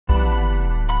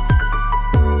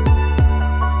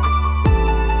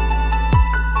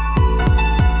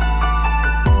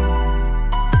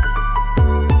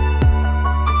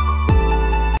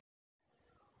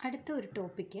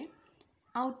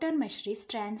Outer measure is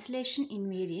translation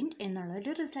invariant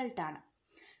എന്നുള്ളൊരു റിസൾട്ടാണ്.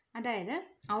 അതായത്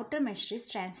outer measure is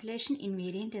translation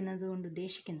invariant എന്നതുകൊണ്ട്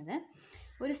ഉദ്ദേശിക്കുന്നത്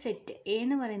ഒരു സെറ്റ് എ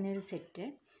എന്ന് പറയുന്ന ഒരു സെറ്റ്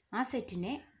ആ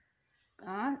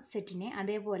സെറ്റിനെ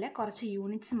അതേപോലെ കുറച്ച്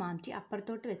യൂണിറ്റ്സ് മാറ്റി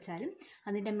അപ്പുറത്തോട്ട് വെച്ചാലും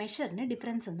അതിൻ്റെ മെഷറിന്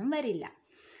ഡിഫറൻസ് ഒന്നും വരില്ല.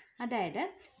 അതായത്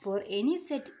for any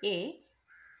set A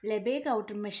ലെബേഗ്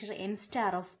outer measure M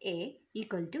star of A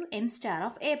equal to M star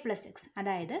of A plus X.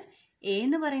 അതായത് എ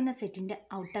എന്ന് പറയുന്ന സെറ്റിൻ്റെ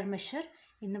ഔട്ടർ മെഷർ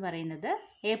എന്ന് പറയുന്നത്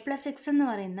എ പ്ലസ് എക്സ് എന്ന്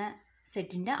പറയുന്ന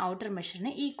സെറ്റിൻ്റെ ഔട്ടർ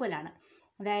മെഷറിന് ഈക്വൽ ആണ്.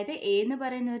 അതായത് എ എന്ന്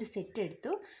പറയുന്ന ഒരു സെറ്റ്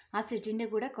എടുത്തു, ആ സെറ്റിൻ്റെ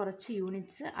കൂടെ കുറച്ച്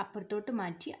യൂണിറ്റ്സ് അപ്പുറത്തോട്ട്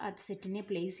മാറ്റി ആ സെറ്റിനെ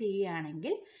പ്ലേസ്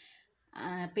ചെയ്യുകയാണെങ്കിൽ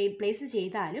പ്ലേസ്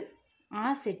ചെയ്താലും ആ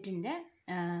സെറ്റിൻ്റെ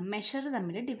മെഷർ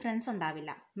തമ്മിൽ ഡിഫറൻസ്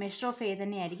ഉണ്ടാവില്ല. മെഷർ ഓഫ് എ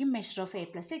തന്നെയായിരിക്കും measure of A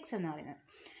plus X എന്ന് പറയുന്നത്.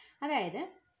 അതായത്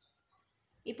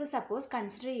ഇപ്പോൾ സപ്പോസ്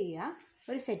കൺസിഡർ ചെയ്യുക,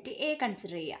 ഒരു സെറ്റ് എ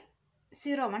കൺസിഡർ ചെയ്യുക.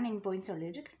 0-1 ഇൻ പോയിൻറ്റ്സ്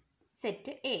ഉള്ളൊരു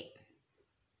സെറ്റ് എ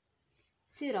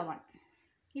 0-1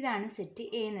 ഇതാണ് സെറ്റ്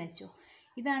എ എന്ന് വെച്ചോ,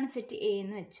 ഇതാണ് സെറ്റ് എ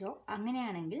എന്ന് വെച്ചോ.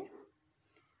 അങ്ങനെയാണെങ്കിൽ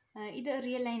ഇത്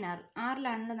റിയൽ ലൈൻ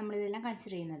ആറിലാണല്ലോ നമ്മളിതെല്ലാം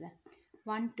കൺസിഡർ ചെയ്യുന്നത്.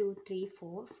 1 2 3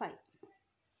 4 5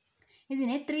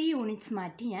 ഇതിനെ 3 യൂണിറ്റ്സ്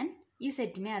മാറ്റി ഞാൻ ഈ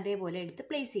സെറ്റിനെ അതേപോലെ എടുത്ത്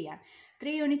പ്ലേസ് ചെയ്യാം.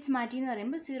 3 യൂണിറ്റ്സ് മാറ്റി എന്ന്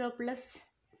പറയുമ്പോൾ 0 +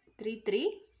 3 3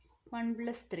 1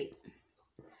 + 3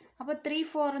 അപ്പോൾ 3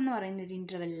 4 എന്ന് പറയുന്നൊരു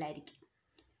ഇൻ്റർവെല്ലിലായിരിക്കും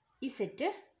ഈ സെറ്റ്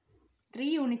 3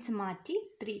 യൂണിറ്റ്സ് മാറ്റി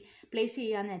പ്ലേസ്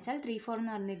ചെയ്യുകയെന്ന് വെച്ചാൽ 3 4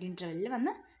 എന്ന് പറയുന്നൊരു ഇൻ്റർവെല്ലിൽ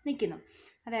വന്ന് നിൽക്കുന്നു.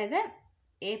 അതായത്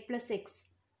എ പ്ലസ് എക്സ്,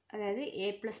 അതായത് എ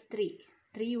പ്ലസ്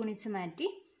 3 യൂണിറ്റ്സ് മാറ്റി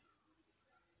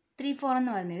 3 4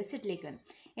 എന്ന് പറയുന്നൊരു സെറ്റിലേക്ക് വന്നു.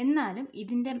 എന്നാലും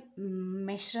ഇതിൻ്റെ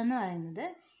മെഷർ എന്ന് പറയുന്നത്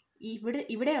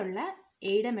ഇവിടെയുള്ള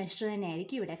എയുടെ മെഷർ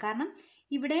തന്നെയായിരിക്കും ഇവിടെ. കാരണം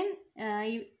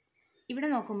ഇവിടെ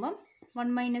നോക്കുമ്പം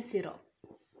 1 - 0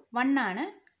 1 ആണ്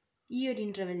ഈ ഒരു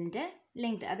ഇൻ്റർവെല്ലിൻ്റെ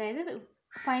ലെങ്ത്. അതായത്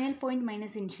final point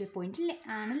minus initial point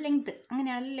ആണ് ലെങ്ത്.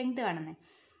 അങ്ങനെയാണ് ലെങ്ത് കാണുന്നത്.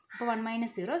 അപ്പോൾ 1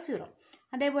 - 0 0.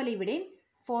 അതേപോലെ ഇവിടെയും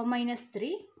 4 -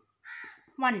 3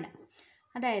 1.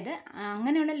 അതായത്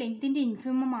അങ്ങനെയുള്ള ലെങ്തിൻ്റെ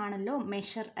ഇൻഫിമം ആണല്ലോ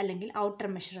മെഷർ അല്ലെങ്കിൽ ഔട്ടർ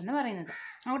മെഷർ എന്ന് പറയുന്നത്,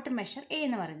 ഔട്ടർ മെഷർ എ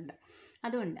എന്ന് പറയുന്നത്.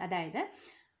 അതുകൊണ്ട് അതായത്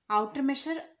outer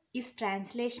measure is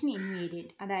translation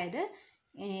invariant. അതായത്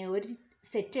ഒരു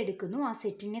സെറ്റ് എടുക്കുന്നു, ആ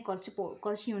സെറ്റിനെ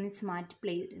കുറച്ച് യൂണിറ്റ്സ്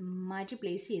മാറ്റി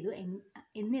പ്ലേസ് ചെയ്തു.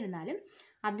 എന്നിരുന്നാലും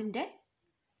അതിൻ്റെ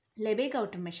ലെബേഗ്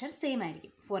ഔട്ടർ മെഷർ സെയിം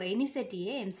ആയിരിക്കും. For any set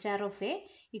A M star of A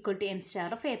equal to M star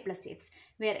of A plus X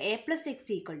wear A plus X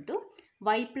equal to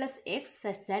Y plus X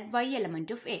such that Y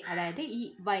element of A. അതായത് ഈ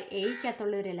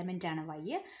എയ്ക്കകത്തുള്ള ഒരു എലമെൻറ്റാണ് Y.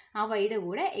 ആ വൈയുടെ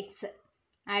കൂടെ X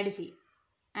add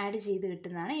ചെയ്ത്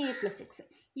കിട്ടുന്നതാണ് A plus X.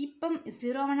 ഇപ്പം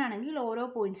 0-1 ആണെങ്കിൽ ഓരോ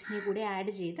പോയിൻറ്റ്സിനെയും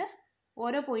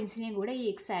കൂടെ ഈ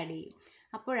എക്സ് ആഡ് ചെയ്യും.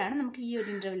 അപ്പോഴാണ് നമുക്ക് ഈ ഒരു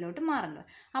ഇൻ്റർവെല്ലിലോട്ട് മാറുന്നത്.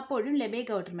 അപ്പോഴും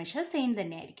ലെബേഗ് ഔട്ടർ മെഷർ സെയിം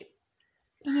തന്നെയായിരിക്കും.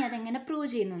 ഇനി അതെങ്ങനെ പ്രൂവ്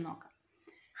ചെയ്യുന്നു നോക്കാം.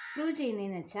 പ്രൂവ്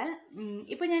ചെയ്യുന്നതെന്ന് വെച്ചാൽ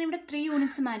ഇപ്പോൾ ഞാനിവിടെ 3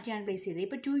 യൂണിറ്റ്സ് മാറ്റിയാണ് പ്ലേസ് ചെയ്തത്.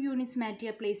 ഇപ്പോൾ 2 യൂണിറ്റ്സ്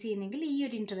മാറ്റിയാണ് പ്ലേസ് ചെയ്യുന്നെങ്കിൽ ഈ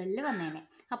ഒരു ഇൻ്റർവെല്ലിൽ വന്നേനെ.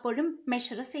 അപ്പോഴും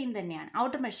മെഷർ സെയിം തന്നെയാണ്,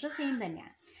 ഔട്ടർ മെഷർ സെയിം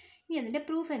തന്നെയാണ്. ഇനി അതിൻ്റെ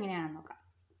പ്രൂഫ് എങ്ങനെയാണെന്ന് നോക്കാം.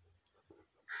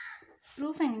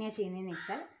 പ്രൂഫ് എങ്ങനെയാണ് ചെയ്യുന്നതെന്ന്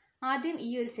വെച്ചാൽ ആദ്യം ഈ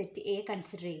ഒരു സെറ്റ് എ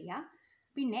കൺസിഡർ ചെയ്യുക.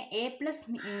 പിന്നെ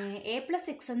എ പ്ലസ്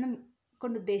എക്സ് എന്ന്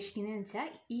കൊണ്ട് ഉദ്ദേശിക്കുന്നതെന്ന് വെച്ചാൽ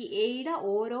ഈ എയുടെ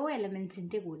ഓരോ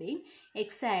എലമെൻസിൻ്റെ കൂടെയും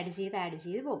എക്സ് ആഡ്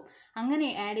ചെയ്ത് പോകും. അങ്ങനെ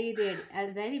ആഡ് ചെയ്ത്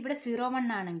അതായത് ഇവിടെ 0-1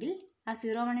 ആണെങ്കിൽ ആ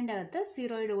 0-1ൻ്റെ അകത്ത്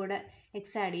 0യുടെ കൂടെ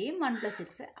എക്സ് ആഡ് ചെയ്യും, 1 +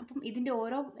 എക്സ്. അപ്പം ഇതിൻ്റെ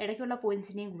ഓരോ ഇടയ്ക്കുള്ള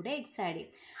പോയിൻറ്റ്സിൻ്റെയും കൂടെ എക്സ് ആഡ്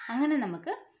ചെയ്യും. അങ്ങനെ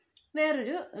നമുക്ക്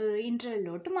വേറൊരു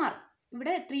ഇൻ്റർവെല്ലിലോട്ട് മാറും.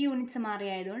 ഇവിടെ 3 യൂണിറ്റ്സ്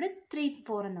മാറിയായതുകൊണ്ട് 3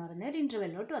 4 എന്ന് പറയുന്ന ഒരു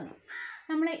ഇൻ്റർവെല്ലിലോട്ട് വന്നു.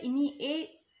 നമ്മൾ ഇനി എ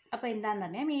അപ്പോൾ എന്താണെന്ന്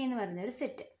പറഞ്ഞാൽ എ എന്ന് പറയുന്ന ഒരു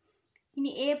സെറ്റ്.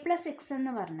 ഇനി എ പ്ലസ് എക്സ്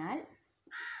എന്ന് പറഞ്ഞാൽ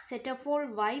set of all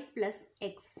y plus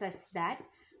x such that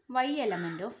y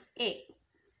element of a.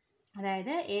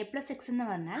 അതായത് എ പ്ലസ് എക്സ് എന്ന്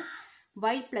പറഞ്ഞാൽ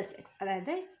y പ്ലസ് എക്സ്,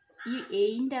 അതായത് ഈ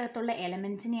എയിൻ്റെ അകത്തുള്ള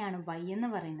എലമെൻസിനെയാണ് y എന്ന്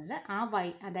പറയുന്നത്. ആ y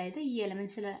അതായത് ഈ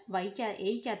എലമെൻസിൽ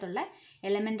എയ്ക്കകത്തുള്ള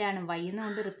എലമെൻ്റാണ് y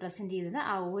എന്നുകൊണ്ട് റിപ്രസെൻറ്റ് ചെയ്യുന്നത്.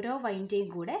 ആ ഓരോ വൈൻ്റെയും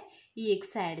കൂടെ ഈ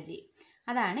എക്സ് ആഡ് ചെയ്യും.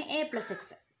 അതാണ് എ പ്ലസ്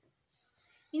എക്സ്.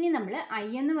 ഇനി നമ്മൾ ഐ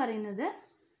എന്ന് പറയുന്നത്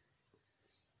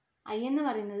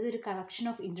ഒരു കളക്ഷൻ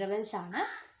ഓഫ് ഇൻ്റർവെൽസ് ആണ്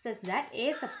such that A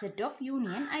subset of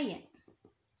union I N.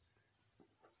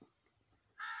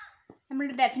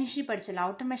 നമ്മളുടെ ഡെഫിനിഷനിൽ പഠിച്ചല്ലോ,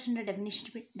 outer മെഷറിൻ്റെ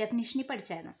ഡെഫിനിഷനിൽ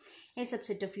പഠിച്ചായിരുന്നു. A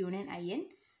subset of union I N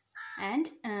and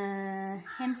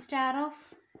M star of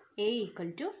A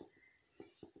equal to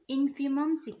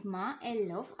infimum sigma L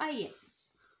of I N.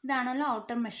 ഇതാണല്ലോ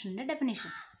outer മെഷറിൻ്റെ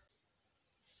definition.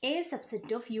 A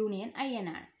subset of union I N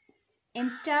ആണ്. M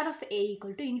star of A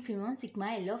equal to infimum sigma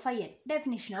L of I N.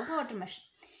 Definition of outer measure.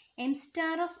 M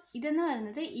star of ഇതെന്ന്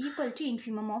പറയുന്നത് equal to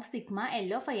infimum of sigma L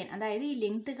of I N. അതായത് ഈ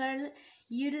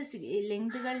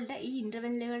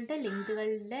ഇൻ്റർവെല്ലുകളുടെ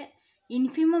ലെങ്തുകളുടെ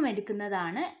infimum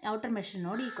എടുക്കുന്നതാണ് outer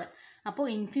മെഷറിനോട് equal. അപ്പോൾ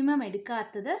infimum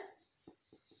എടുക്കാത്തത്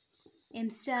M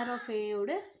star of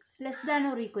എയോട് less than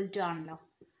or equal to ആണല്ലോ.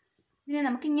 ഇതിനെ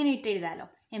നമുക്ക് ഇങ്ങനെ ഇട്ട് എഴുതാമല്ലോ.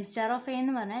 എം സ്റ്റാർ ഓഫ് എ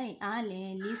എന്ന് പറഞ്ഞാൽ ആ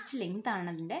ലീസ്റ്റ് ലെങ്ത് ആണ്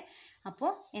അതിൻ്റെ.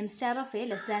 അപ്പോൾ M star of A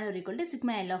less than or equal to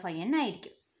sigma L of I N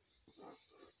ആയിരിക്കും.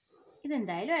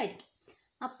 ഇതെന്തായാലും ആയിരിക്കും.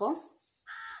 അപ്പോൾ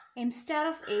M star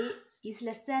of A is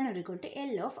less than or equal to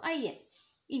L of I N.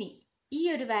 ഇനി ഈ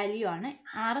ഒരു വാല്യൂ ആണ്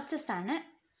RHS ആണ്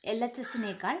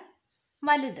LHSനേക്കാൾ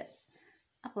വലുത്.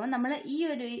 അപ്പോൾ നമ്മൾ ഈ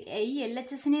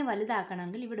LHSനെ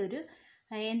വലുതാക്കണമെങ്കിൽ ഇവിടെ ഒരു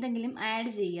എന്തെങ്കിലും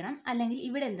ആഡ് ചെയ്യണം, അല്ലെങ്കിൽ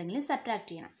ഇവിടെ എന്തെങ്കിലും സബ്ട്രാക്ട്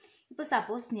ചെയ്യണം. ഇപ്പോൾ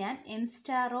സപ്പോസ് ഞാൻ M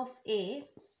star of A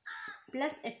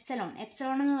plus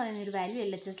epsilon എന്ന് പറയുന്ന ഒരു വാല്യൂ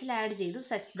LHSൽ ആഡ് ചെയ്തു,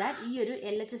 സച്ച് ദാറ്റ് ഈ ഒരു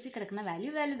LHSൽ കിടക്കുന്ന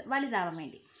വാല്യൂ വലുതാവാൻ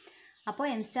വേണ്ടി. അപ്പോൾ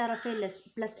M star of A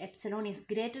plus epsilon is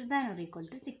greater than or equal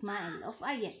to sigma L of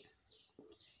I N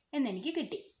എന്നെനിക്ക്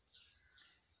കിട്ടി.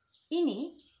 ഇനി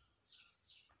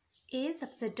A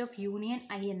subset of union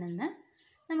I N എന്ന്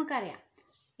നമുക്കറിയാം.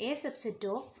 A subset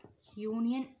of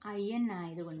union I N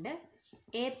ആയതുകൊണ്ട്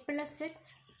A plus X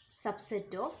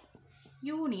subset of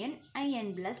union I N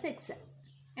plus X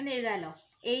എന്ന് എഴുതാമല്ലോ.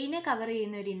 എയിനെ cover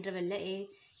ചെയ്യുന്ന ഒരു ഇൻ്റർവെല്ലിൽ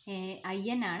I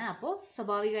N ആണ്. അപ്പോൾ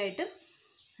സ്വാഭാവികമായിട്ടും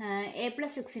എ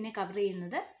പ്ലസ് എക്സിനെ കവർ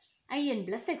ചെയ്യുന്നത് ഐ എൻ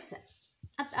പ്ലസ് എക്സ്.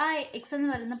 ആ എക്സ് എന്ന്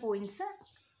പറയുന്ന പോയിൻറ്റ്സ്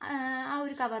ആ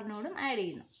ഒരു കവറിനോടും ആഡ്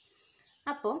ചെയ്യുന്നു.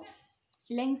 അപ്പോൾ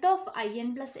length of I N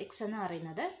plus X എന്ന്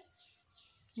പറയുന്നത്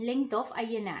ലെങ്ത് ഓഫ് ഐ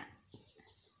എൻ ആണ്.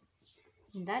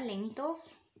 എന്താ length of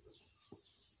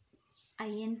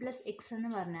I N plus X എന്ന്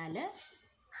പറഞ്ഞാൽ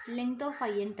ലെങ്ത് ഓഫ്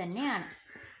ഐ എൻ തന്നെയാണ്.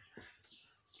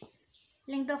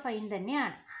 ലെങ്ത് ഓഫ് ഐ എൻ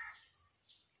തന്നെയാണ്.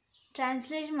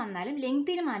 ട്രാൻസ്ലേഷൻ വന്നാലും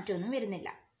ലെങ്ത്തിന് മാറ്റമൊന്നും വരുന്നില്ല.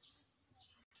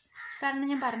 കാരണം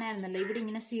ഞാൻ പറഞ്ഞായിരുന്നല്ലോ, ഇവിടെ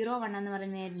ഇങ്ങനെ 0, 1 എന്ന്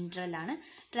പറയുന്ന ഇൻ്റർവെല്ലാണ്.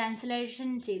 ട്രാൻസ്ലേഷൻ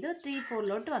ചെയ്ത് 3,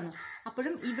 4ലോട്ട് വന്നു.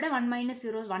 അപ്പോഴും ഇവിടെ 1 -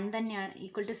 0 1 തന്നെയാണ്,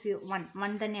 ഈക്വൽ ടു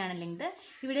 1 തന്നെയാണ് ലെങ്ത്.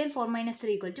 ഇവിടെയും 4 -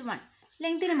 3 ഈക്വൽ ടു 1.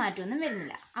 ലെങ്ത്തിന് മാറ്റമൊന്നും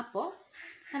വരുന്നില്ല. അപ്പോൾ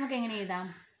നമുക്ക് എങ്ങനെ എഴുതാം?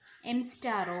 M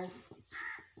star of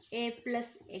A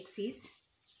plus X is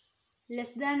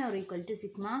less than or equal to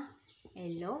sigma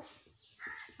L of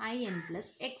I N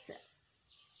plus X.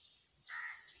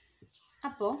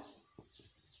 അപ്പോൾ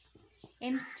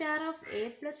M star of A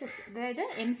plus X, അതായത്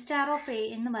എം സ്റ്റാർ ഓഫ് എ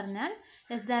എന്ന് പറഞ്ഞാൽ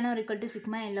less than or equal to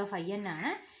sigma L of I N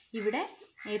ആണ്. ഇവിടെ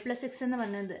A plus X എന്ന്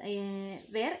പറഞ്ഞത്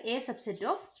where A subset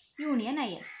of union I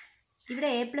N. ഇവിടെ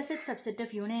A plus X subset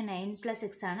of union I N plus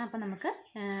X ആണ്. അപ്പോൾ നമുക്ക്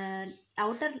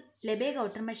ലെബേഗ്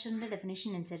ഔട്ടർ മെഷറിൻ്റെ ഡെഫിനേഷൻ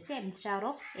അനുസരിച്ച് M star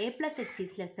of A plus X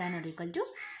is less than or equal to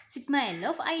sigma L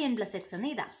of I N plus X എന്ന്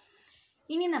ഇതാ.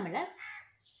 ഇനി നമ്മൾ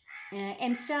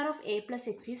M star of A plus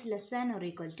X is less than or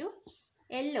equal to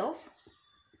L of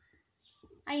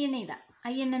I N എഴുതാം.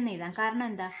 I N എന്ന് എഴുതാം. കാരണം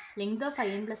എന്താ? Length of I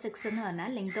N plus X എന്ന്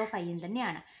പറഞ്ഞാൽ ലെങ്ത് ഓഫ് ഐ എൻ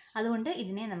തന്നെയാണ്. അതുകൊണ്ട്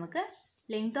ഇതിനെ നമുക്ക്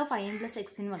length of I N plus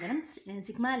എക്സിന് പകരം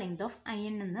sigma length of I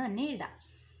N എന്ന് തന്നെ എഴുതാം.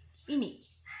 ഇനി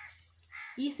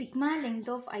ഈ sigma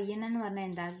length of I N എന്ന് പറഞ്ഞാൽ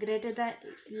എന്താ? Greater than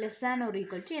less than or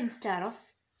equal to M star of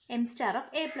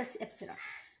A plus epsilon.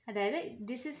 അതായത്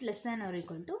this is less than or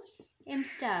equal to M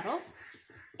star of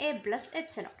A plus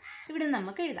epsilon. ഇവിടെ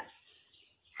നമുക്ക് എഴുതാം.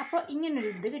 അപ്പോൾ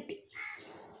ഇങ്ങനൊരു ഇത് കിട്ടി.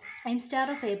 M star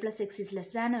of A plus X is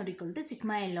less than or equal to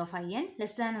sigma L of I N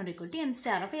less than or equal to M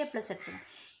star of A plus epsilon.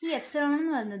 ഈ epsilon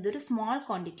എന്ന് പറയുന്നത് ഒരു സ്മോൾ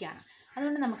ക്വാണ്ടിറ്റി ആണ്.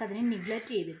 അതുകൊണ്ട് നമുക്കതിനെ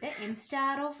neglect ചെയ്തിട്ട് M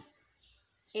star of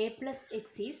A plus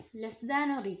X is less than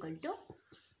or equal to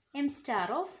M star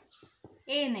of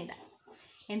A എന്ന് എഴുതാം.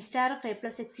 M star of A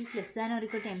plus X is less than or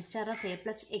equal to M star of A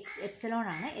plus X epsilon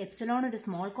ആണ്. Epsilon ഒരു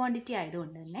small quantity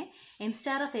ആയതുകൊണ്ട് തന്നെ M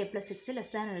star of A plus X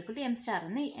less than or equal to M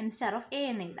star of A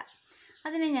എന്ന് എഴുതാം.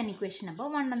 അതിനെ ഞാൻ equation അപ്പോൾ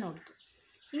 1 എന്ന് കൊടുത്തു.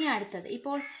 ഇനി അടുത്തത്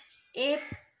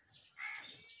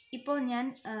ഇപ്പോൾ ഞാൻ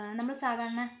നമ്മൾ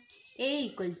സാധാരണ A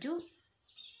equal to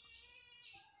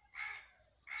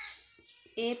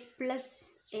A plus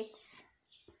X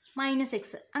minus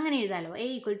X അങ്ങനെ എഴുതാമല്ലോ. A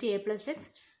equal to A plus X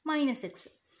minus X,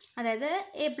 അതായത്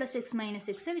A plus X minus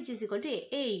X which is equal to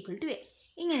A equal to A,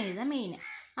 ഇങ്ങനെ എഴുതാം മെയിന്.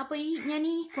 അപ്പോൾ ഞാൻ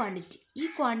ഈ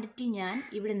ക്വാണ്ടിറ്റി ഞാൻ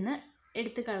ഇവിടുന്ന്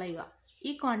എടുത്ത് കളയുക.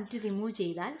 ഈ ക്വാണ്ടിറ്റി റിമൂവ്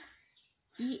ചെയ്താൽ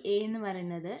ഈ എ എന്ന്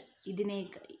പറയുന്നത്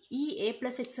ഈ എ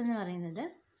പ്ലസ് എക്സ് എന്ന് പറയുന്നത്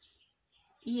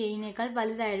ഈ എയിനേക്കാൾ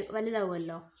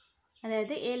വലുതാവുമല്ലോ.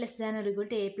 അതായത് A less than or equal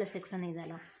to A plus X എന്ന്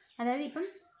എഴുതാമല്ലോ. അതായത് ഇപ്പം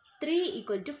 3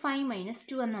 ഈക്വൽ ടു 5 -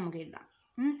 2 എന്ന് നമുക്ക് എഴുതാം.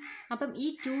 അപ്പം ഈ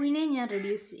 2നെ ഞാൻ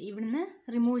ഇവിടുന്ന്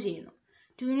റിമൂവ് ചെയ്യുന്നു.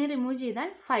 2നെ റിമൂവ് ചെയ്താൽ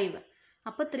 5.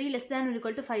 അപ്പോൾ 3 less than or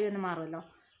equal to 5 എന്ന് മാറുമല്ലോ.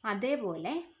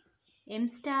 അതേപോലെ M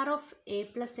star of A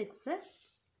plus X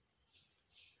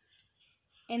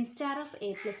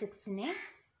നെ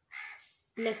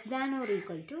less than or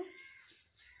equal to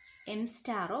M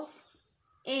star of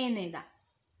A എന്ന്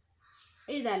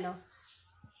എഴുതാമല്ലോ.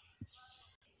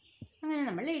 അങ്ങനെ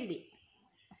നമ്മൾ എഴുതി.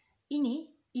 ഇനി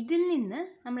ഇതിൽ നിന്ന്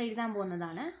നമ്മൾ എഴുതാൻ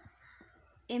പോകുന്നതാണ്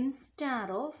M star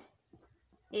of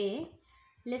A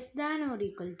less than or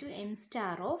equal to M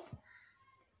star of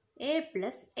A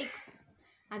plus X.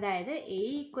 അതായത് A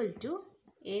equal to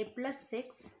A plus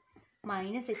X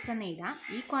minus X എന്ന് എഴുതാം.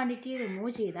 ഈ ക്വാണ്ടിറ്റി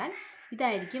റിമൂവ് ചെയ്താൽ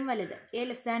ഇതായിരിക്കും വലുത്. A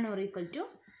less than or equal to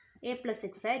A plus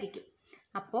X ആയിരിക്കും.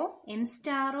 അപ്പോൾ M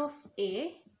star of A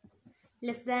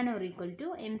less than or equal to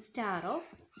M star of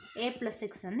A plus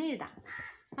X എന്ന് എഴുതാം.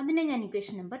 അതിനെ ഞാൻ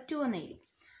ഇക്വേഷൻ നമ്പർ 2 എന്ന് എഴുതി.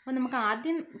 അപ്പോൾ നമുക്ക്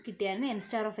ആദ്യം കിട്ടിയായിരുന്നു M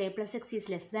star of A plus X is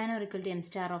less than or equal to M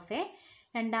star of A.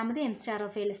 രണ്ടാമത് M star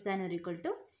of A less than or equal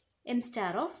to M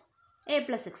star of A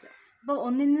plus X. അപ്പോൾ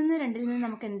 1 ൽ നിന്ന് 2 ൽ നിന്ന്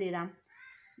നമുക്ക് എന്ത് ചെയ്താം?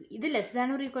 ഇത് less than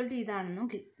or equal to ഇതാണെന്നും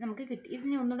നമുക്ക് കിട്ടി.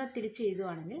 ഇതിനെ ഒന്നുകൂടെ തിരിച്ച്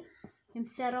എഴുതുവാണെങ്കിൽ M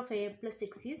star of A plus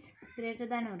X is greater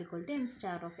than or equal to M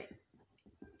star of A.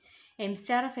 M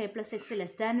star of A plus X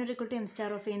less than or equal to M star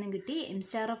of A എന്നും കിട്ടി. M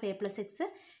star of A plus X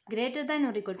greater than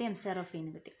or equal to M star of A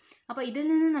എന്ന് കിട്ടി. അപ്പോൾ ഇതിൽ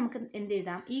നിന്ന് നമുക്ക് എന്ത്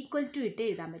എഴുതാം? ഈക്വൽ ടു ഇട്ട്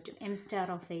എഴുതാൻ പറ്റും. M star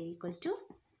of A equal to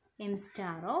M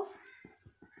star of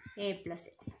A plus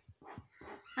X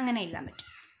അങ്ങനെ എഴുതാൻ പറ്റും.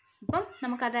 അപ്പം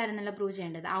നമുക്കതായിരുന്നല്ലോ പ്രൂവ്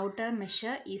ചെയ്യേണ്ടത്. Outer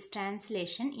measure is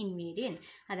translation invariant.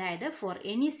 അതായത് for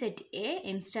any set A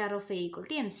M star of A equal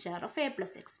to M star of A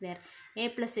plus X wear A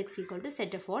plus X equal to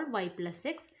set of all Y plus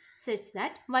X such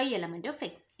that y element of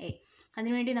x a.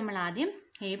 അതിനുവേണ്ടി നമ്മൾ ആദ്യം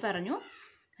A പറഞ്ഞു.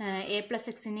 A plus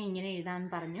എക്സിനെ ഇങ്ങനെ എഴുതാൻ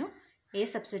പറഞ്ഞു. A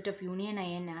subset of union I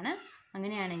N ആണ്.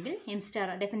 അങ്ങനെയാണെങ്കിൽ M star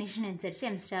definition അനുസരിച്ച്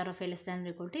M star of A less than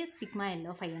equal to sigma L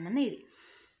of I N എന്ന് എഴുതി.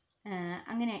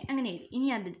 അങ്ങനെ എഴുതി. ഇനി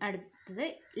അടുത്തത്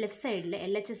ലെഫ്റ്റ് സൈഡിൽ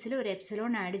എൽ എച്ച് എസിൽ ഒരു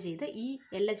എപ്സിലോൺ ആഡ് ചെയ്ത് ഈ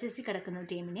എൽ എച്ച് എസ്സിൽ കിടക്കുന്ന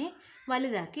ടീമിനെ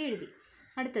വലുതാക്കി എഴുതി.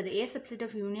 അടുത്തത് A subset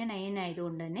of union I N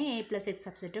ആയതുകൊണ്ട് തന്നെ A plus X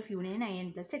subset of union I N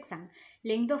plus X ആണ്.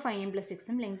 Length of I N plus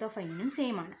എക്സും ലെങ്ത് ഓഫ് ഐ എനും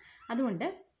സെയിം ആണ്. അതുകൊണ്ട്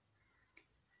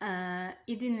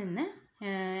ഇതിൽ നിന്ന്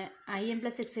ഐ എൻ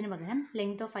പ്ലസ് എക്സിന് പകരം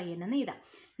ലെങ്ത് ഓഫ് ഐ എൻ എന്ന് എഴുതാം.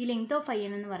 ഈ ലെങ്ത് ഓഫ് ഐ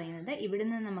എൻ എന്ന് പറയുന്നത് ഇവിടെ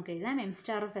നിന്ന് നമുക്ക് എഴുതാം M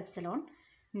star of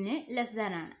എപ്സിലോണിന് less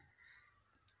than ആണ്.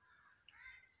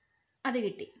 അത്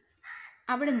കിട്ടി.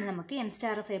 അവിടെ നിന്ന് നമുക്ക് M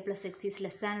star of A plus X is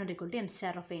less than or equal to M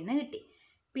star of A എന്ന് കിട്ടി.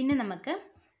 പിന്നെ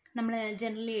നമ്മൾ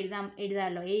generally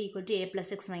എഴുതാമല്ലോ A equal to A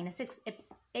plus X minus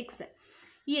X.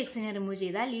 ഈ എക്സിനെ റിമൂവ്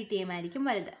ചെയ്താൽ ഈ ടീം ആയിരിക്കും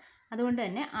വലുത്. അതുകൊണ്ട്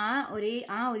തന്നെ ആ ഒരു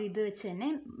ഇത് വെച്ച് തന്നെ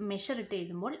മെഷർ ഇട്ട്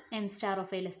എഴുതുമ്പോൾ M star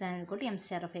of A less than equal to M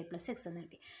star of A plus X എന്ന്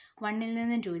കിട്ടി. 1 ൽ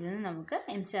നിന്നും 2 ൽ നിന്നും നമുക്ക്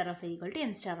M star of A equal to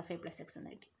M star of A plus X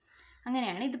എന്ന് കിട്ടി.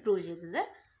 അങ്ങനെയാണ് ഇത് പ്രൂവ് ചെയ്തത്.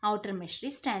 Outer measure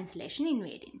is translation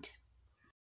invariant.